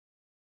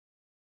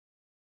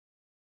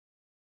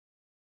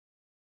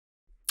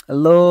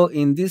Hello,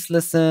 in this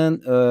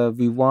lesson,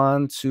 we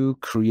want to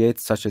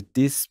create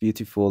this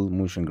beautiful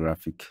motion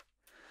graphic.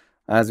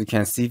 As you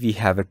can see, we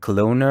have a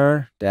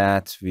cloner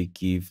that we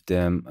give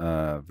them,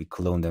 we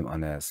clone them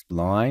on a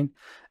spline,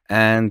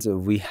 and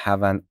we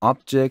have an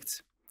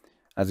object.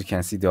 As you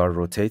can see, they are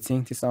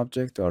rotating this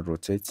object, they are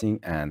rotating,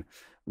 and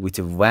with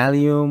a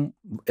volume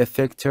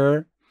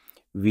effector,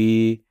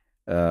 we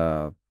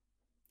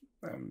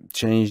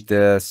change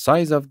the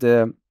size of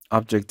the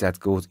object that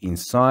goes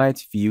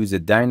inside. We use a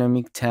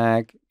dynamic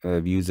tag,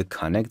 we use a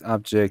connect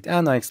object,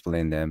 and I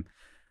explain them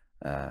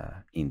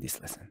in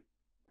this lesson.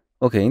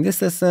 Okay, in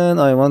this lesson,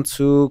 I want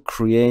to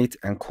create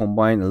and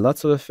combine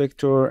lots of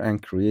effector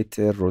and create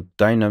a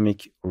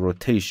dynamic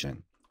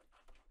rotation.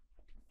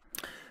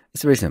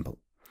 It's very simple.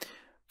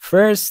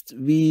 First,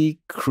 we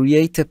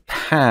create a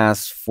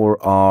path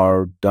for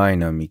our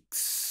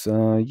dynamics.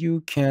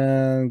 You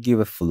can give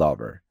a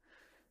flower.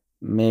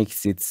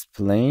 Makes it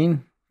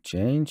plain,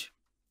 change.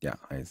 Yeah,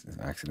 I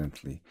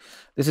accidentally.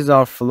 This is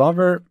our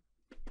flower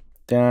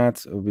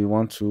that we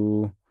want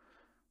to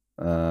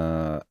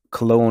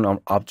clone our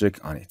object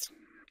on it.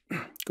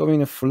 Going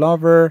to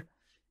flower,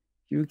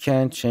 you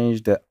can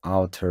change the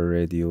outer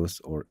radius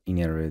or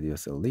inner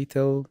radius a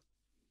little.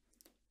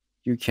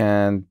 You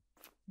can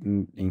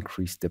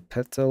increase the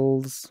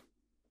petals.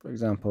 For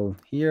example,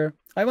 here,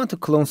 I want to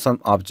clone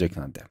some object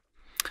on them.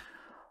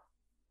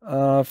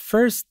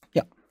 First,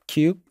 yeah,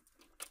 cube.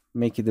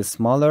 Make it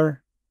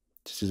smaller.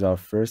 This is our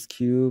first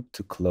cube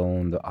to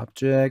clone the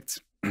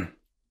object.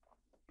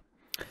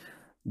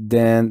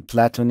 Then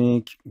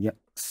platonic,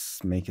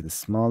 yes, make it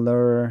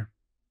smaller.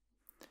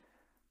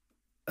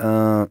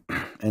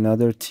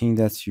 Another thing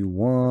that you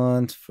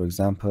want, for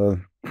example,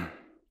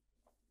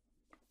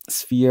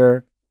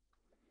 sphere.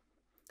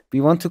 We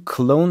want to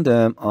clone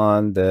them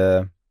on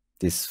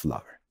this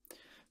flower.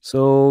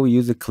 So we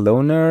use a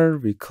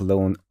cloner. We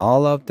clone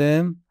all of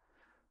them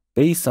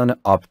based on an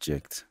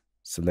object.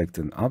 Select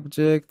an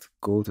object,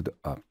 go to the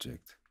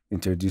object,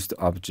 introduce the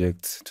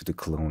object to the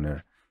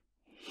cloner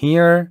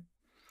here,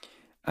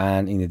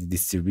 and in the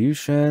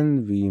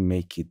distribution we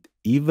make it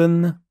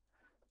even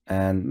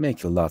and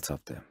make a lot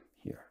of them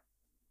here.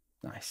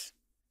 Nice.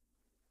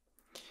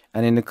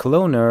 And in the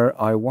cloner,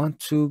 I want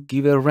to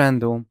give a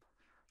random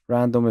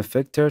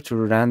effector to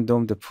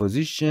random the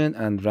position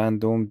and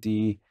random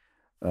the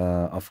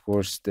of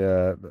course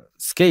the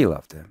scale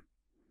of them.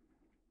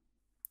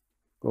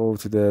 Go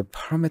to the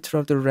parameter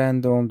of the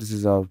random. This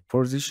is our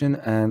position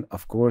and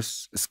of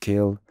course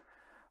scale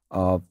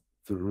of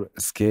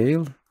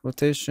scale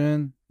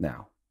rotation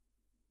now.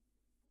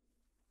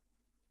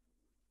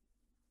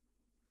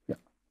 Yeah.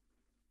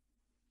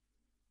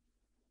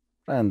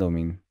 Random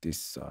in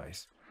this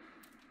size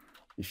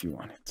if you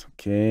want it.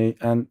 Okay.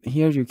 And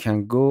here you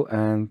can go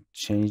and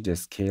change the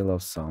scale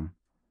of some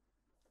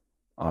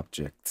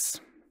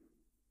objects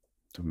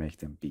to make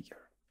them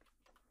bigger.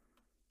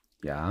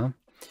 Yeah.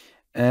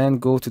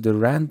 And go to the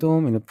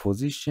random in a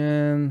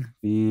position.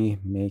 We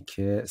make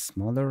a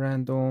smaller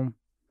random.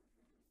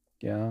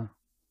 Yeah.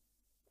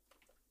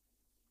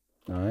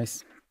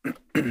 Nice.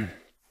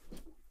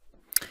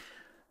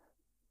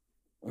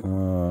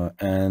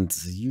 And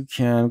you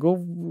can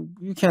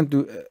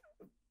do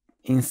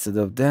instead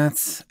of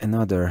that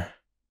another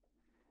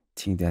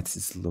thing that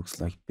looks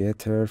like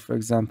better. For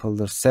example,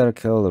 the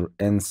circle or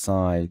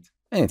inside,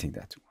 anything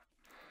that you want.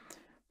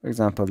 For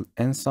example,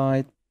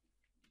 inside.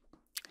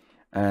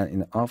 And in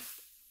the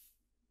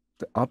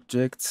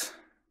object,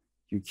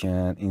 you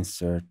can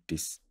insert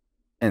this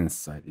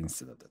inside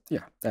instead of that.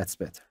 Yeah, that's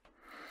better.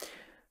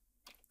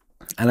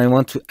 And I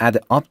want to add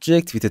an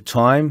object with a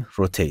time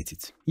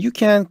rotated. You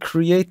can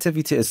create it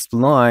with a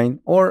spline,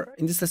 or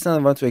in this lesson, I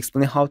want to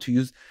explain how to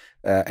use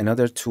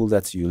another tool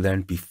that you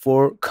learned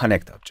before,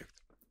 connect object.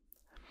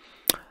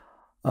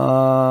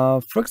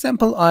 For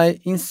example, I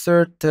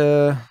insert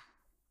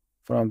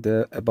from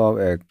the above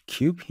a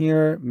cube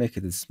here, make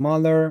it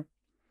smaller.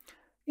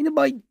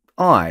 By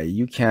eye,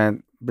 you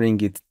can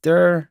bring it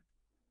there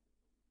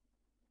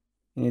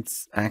in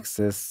its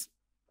axis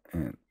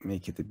and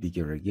make it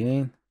bigger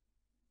again.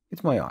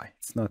 With my eye,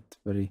 it's not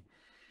very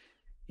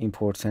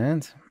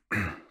important.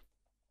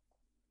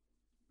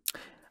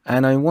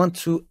 And I want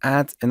to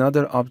add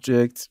another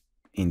object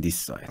in this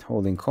side,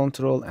 holding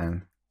control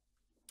and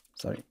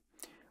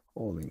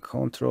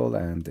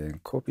then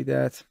copy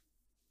that.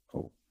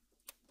 Oh,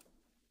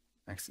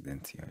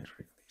 accidentally I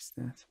released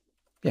that.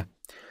 Yeah.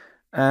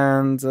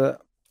 And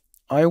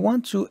I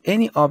want to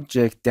any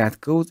object that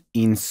goes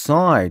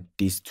inside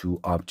these two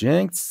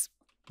objects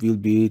will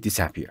be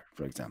disappear,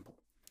 for example.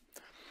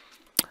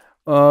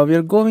 We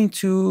are going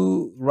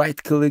to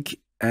right click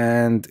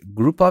and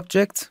group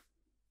object,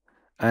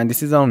 and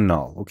this is our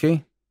null.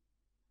 Okay,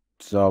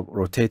 so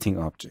rotating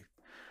object.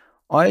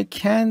 I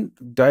can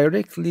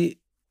directly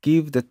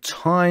give the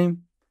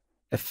time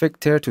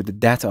effector to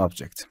that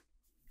object.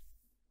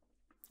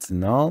 It's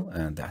null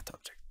and that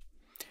object.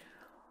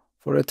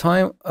 For a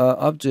time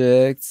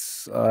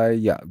objects,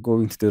 go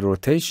into the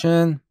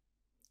rotation,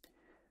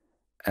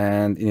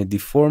 and in a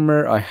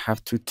deformer, I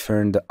have to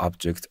turn the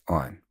object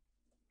on.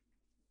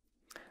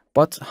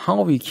 But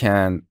how we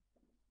can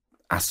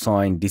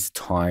assign this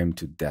time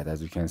to that?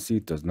 As you can see,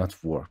 it does not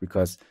work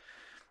because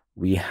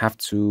we have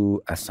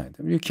to assign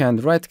them. You can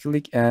right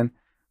click and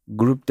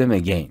group them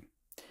again.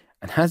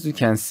 And as you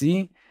can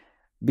see,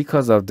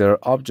 because of their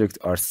objects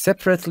are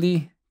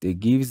separately, they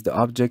gives the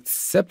object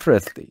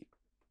separately.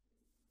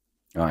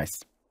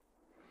 Nice.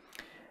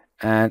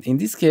 And in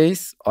this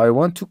case, I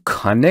want to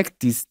connect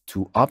these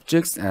two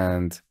objects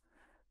and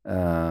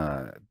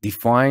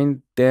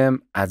define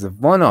them as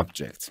one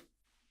object.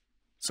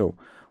 So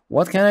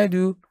what can I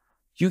do?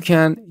 You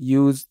can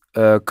use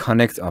a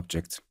connect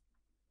object.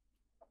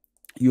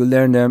 You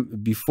learned them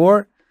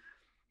before,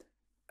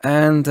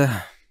 and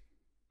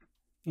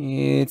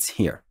it's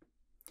here.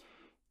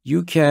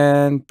 You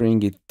can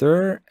bring it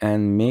there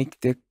and make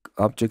the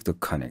object to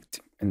connect.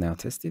 And now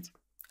test it.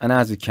 And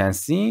as you can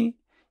see,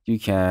 you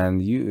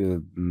can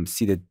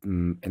see that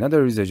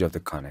another usage of the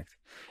connect.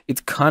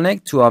 It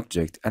connect to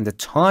object, and the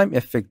time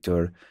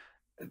effector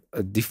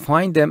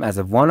define them as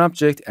a one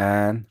object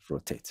and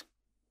rotate.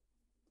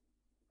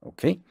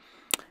 Okay,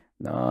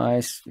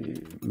 nice.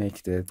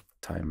 Make the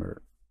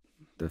timer,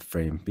 the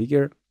frame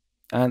bigger,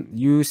 and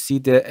you see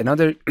the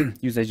another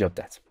usage of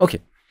that.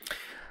 Okay.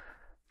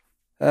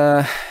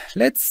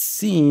 Let's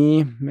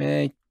see.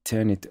 May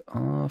turn it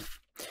off.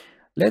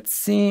 Let's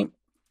see.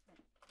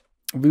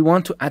 We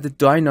want to add a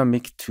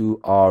dynamic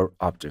to our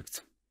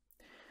object.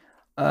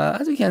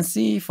 As you can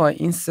see, if I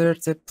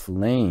insert a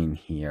plane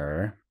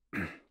here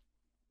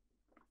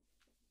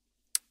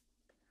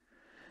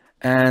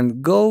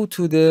and go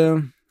to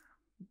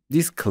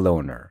this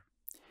cloner,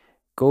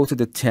 go to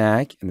the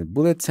tag and the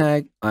bullet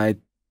tag, I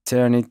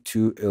turn it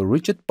to a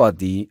rigid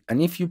body,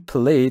 and if you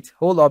play it,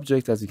 whole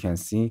object, as you can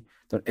see,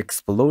 they're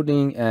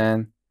exploding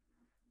and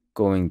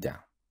going down.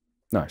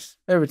 Nice.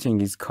 Everything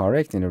is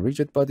correct in a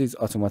rigid body. Is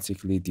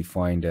automatically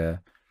defined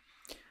a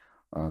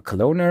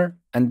cloner,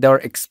 and they're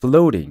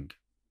exploding.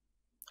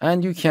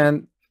 And you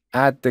can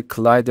add the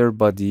collider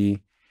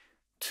body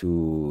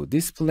to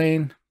this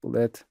plane,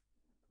 bullet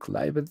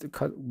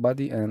collider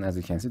body, and as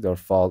you can see, they'll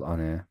fall on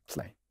a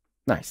plane.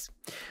 Nice.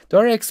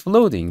 They're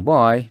exploding.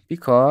 Why?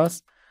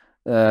 Because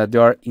they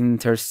are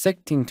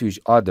intersecting to each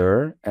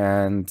other,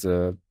 and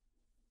the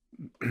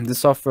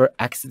software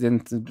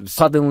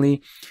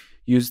suddenly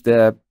use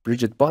the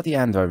rigid body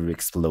and they will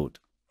explode.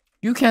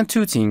 You can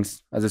two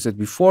things. As I said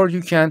before,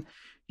 you can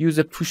use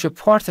a push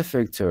apart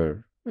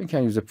effector. You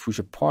can use a push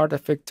apart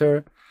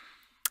effector.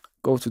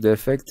 Go to the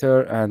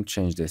effector and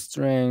change the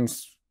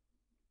strength,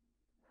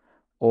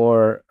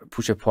 or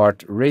push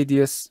apart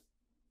radius.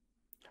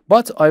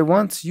 But I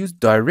want to use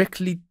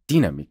directly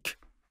dynamic.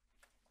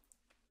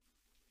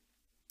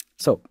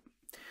 So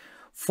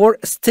for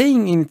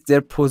staying in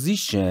their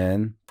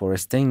position,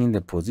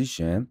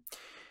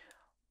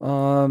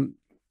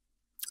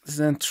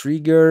 then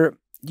trigger,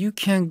 you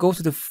can go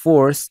to the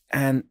force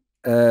and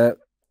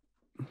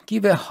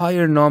give a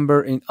higher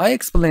number in. I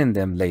explain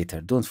them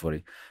later, don't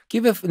worry.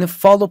 Give in a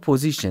follow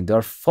position. They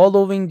are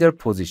following their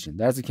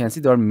position. As you can see,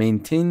 they are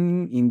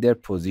maintaining in their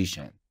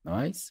position.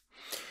 Nice.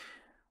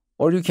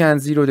 Or you can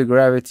zero the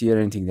gravity or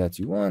anything that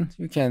you want.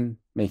 You can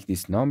make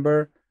this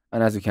number.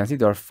 And as you can see,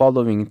 they are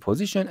following in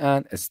position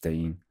and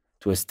staying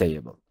to a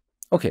stable.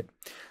 Okay.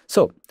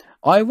 So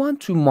I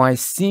want my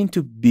scene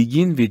to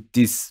begin with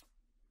this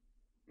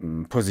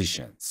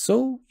position.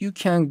 So you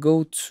can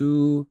go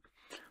to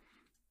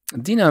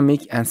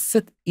dynamic and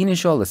set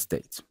initial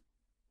state.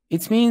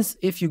 It means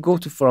if you go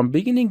to from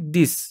beginning,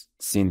 this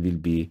scene will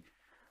be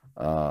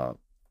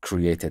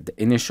created,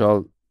 the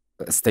initial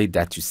state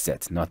that you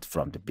set, not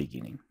from the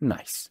beginning.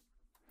 Nice.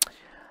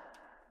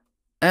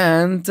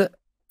 And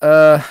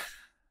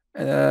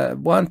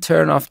one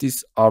turn off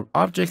this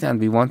object, and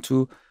we want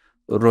to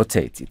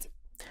rotate it.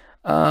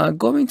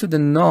 Going to the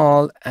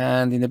null,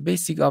 and in the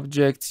basic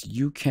object,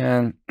 you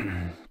can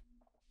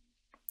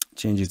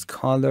change its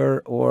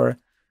color, or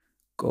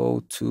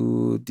go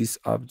to this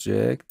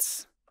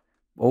object,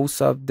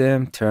 both of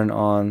them, turn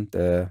on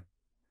the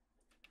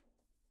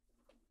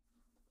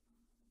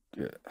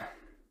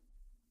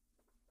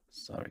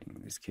sorry,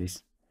 in this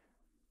case,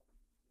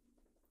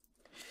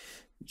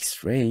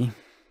 X-ray.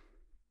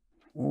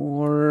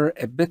 Or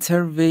a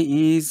better way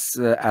is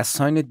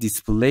assign a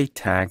display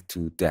tag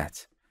to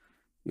that.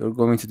 You're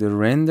going to the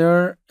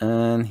render,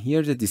 and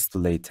here's the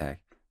display tag.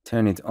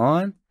 Turn it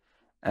on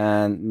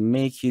and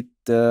make it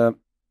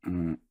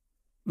line.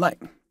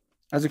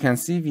 As you can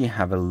see, we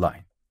have a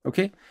line.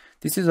 Okay,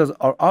 this is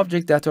our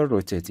object that are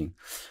rotating.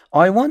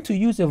 I want to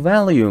use a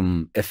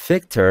volume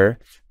effector.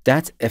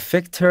 That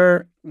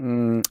effector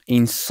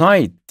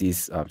inside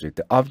this object,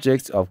 the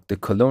objects of the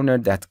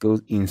cloner that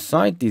goes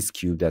inside this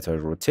cube that are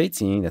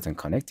rotating, that are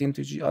connecting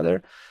to each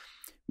other,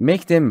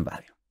 make them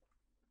value.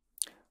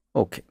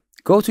 Okay,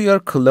 go to your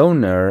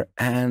cloner,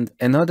 and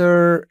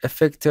another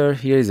effector.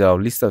 Here is our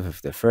list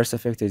of the first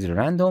effector is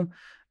random.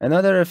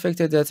 Another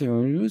effector that you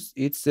will use,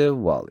 it's a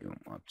volume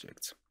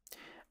object.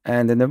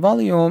 And in the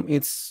volume,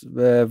 it's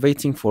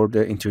waiting for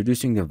the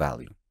introducing the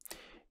value.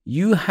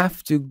 You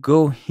have to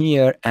go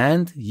here,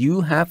 and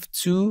you have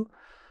to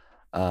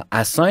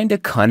assign the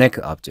connect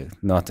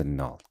object, not a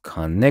null,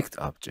 connect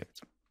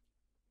object.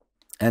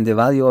 And the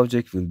value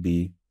object will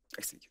be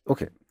execute.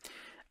 Okay.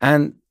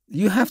 And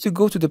you have to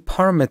go to the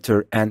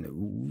parameter, and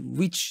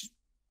which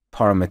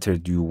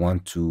parameter do you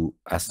want to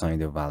assign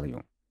the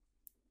value?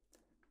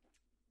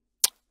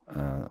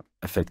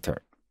 Effector.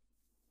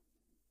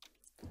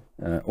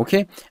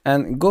 Okay,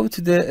 and go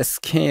to the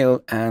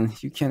scale,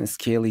 and you can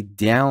scale it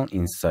down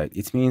inside.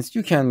 It means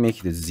you can make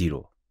it a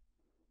 0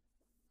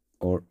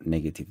 or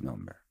negative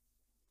number.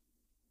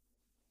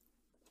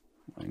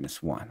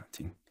 -1, I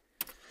think.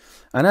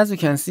 And as you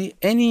can see,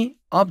 any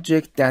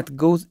object that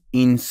goes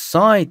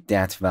inside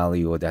that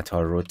value or that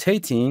are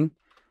rotating,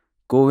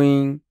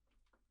 going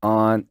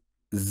on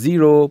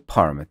 0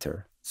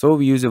 parameter. So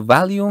we use a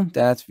value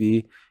that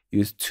we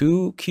use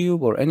 2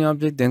 cube or any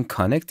object, then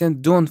connect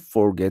them. Don't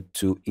forget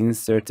to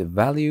insert a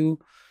value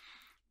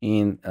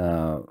in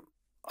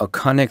a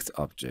connect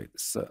object.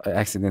 So I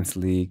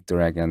accidentally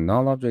drag a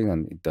null object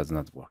and it does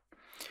not work.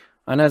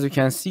 And as you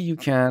can see, you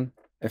can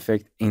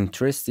affect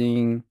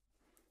interesting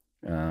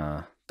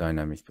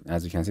dynamic.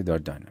 As you can see, they are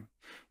dynamic.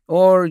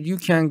 Or you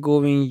can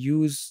go and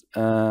use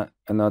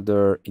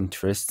another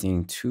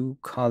interesting 2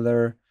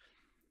 color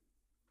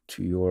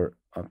to your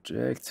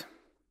object.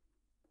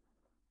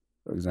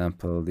 For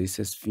example, this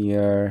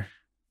sphere,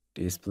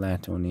 this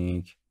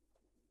platonic,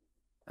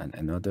 and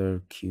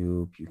another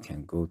cube. You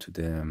can go to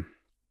them,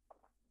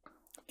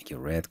 make a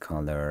red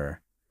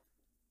color,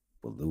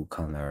 blue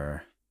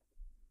color,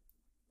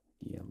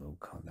 yellow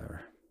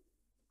color.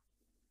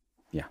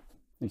 Yeah,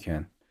 you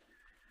can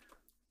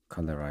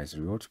colorize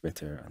yours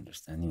better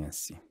understanding and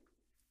see.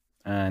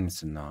 And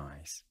it's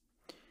nice.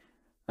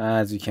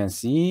 As you can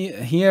see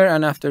here,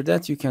 and after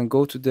that you can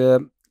go to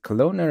the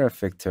cloner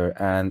effector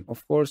and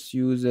of course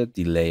use a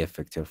delay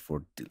effector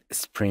for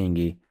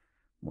springy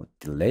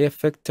delay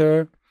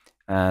effector,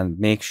 and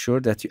make sure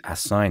that you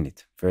assign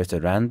it first a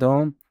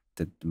random,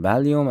 the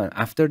volume, and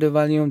after the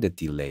volume the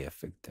delay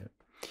effector.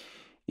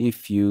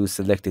 If you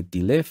select the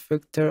delay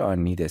effector, I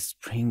need a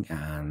spring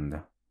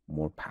and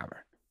more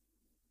power.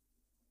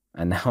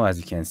 And now as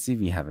you can see,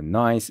 we have a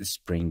nice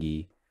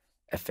springy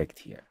effect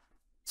here.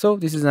 So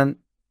this is that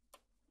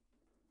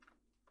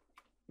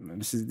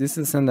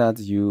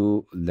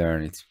you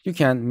learn it. You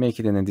can make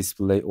it in a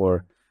display,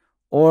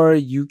 or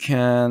you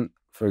can,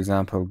 for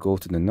example, go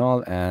to the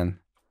null, and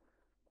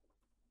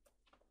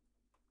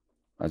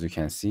as you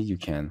can see, you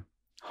can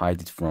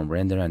hide it from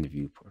render and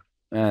viewport,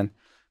 and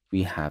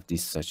we have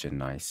this such a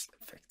nice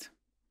effect.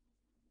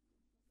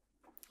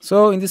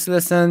 So in this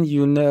lesson,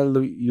 you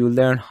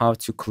learn how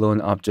to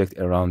clone object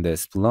around the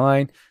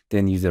spline,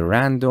 then use a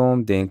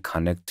random, then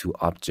connect to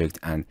object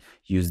and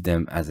use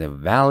them as a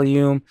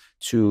value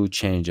to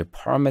change a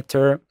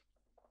parameter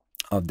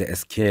of the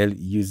scale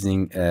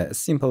using a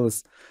simple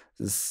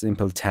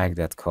tag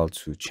that called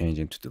to change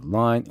into the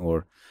line,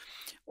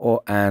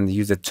 and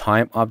use a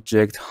time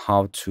object,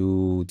 how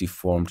to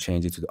deform,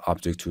 change it to the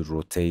object to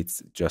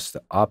rotate just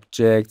the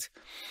object.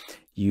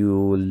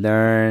 You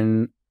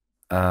learn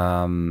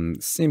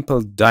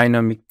simple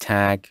dynamic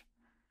tag,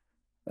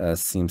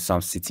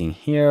 some sitting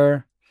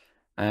here,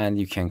 and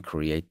you can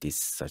create this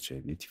such a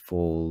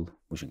beautiful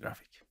motion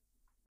graphic.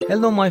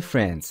 Hello my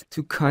friends,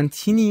 to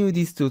continue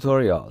these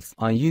tutorials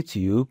on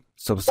YouTube,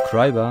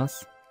 subscribe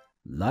us,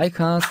 like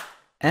us,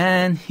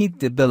 and hit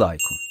the bell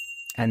icon.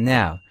 And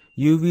now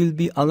you will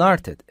be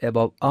alerted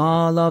about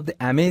all of the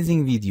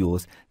amazing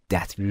videos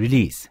that we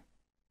release.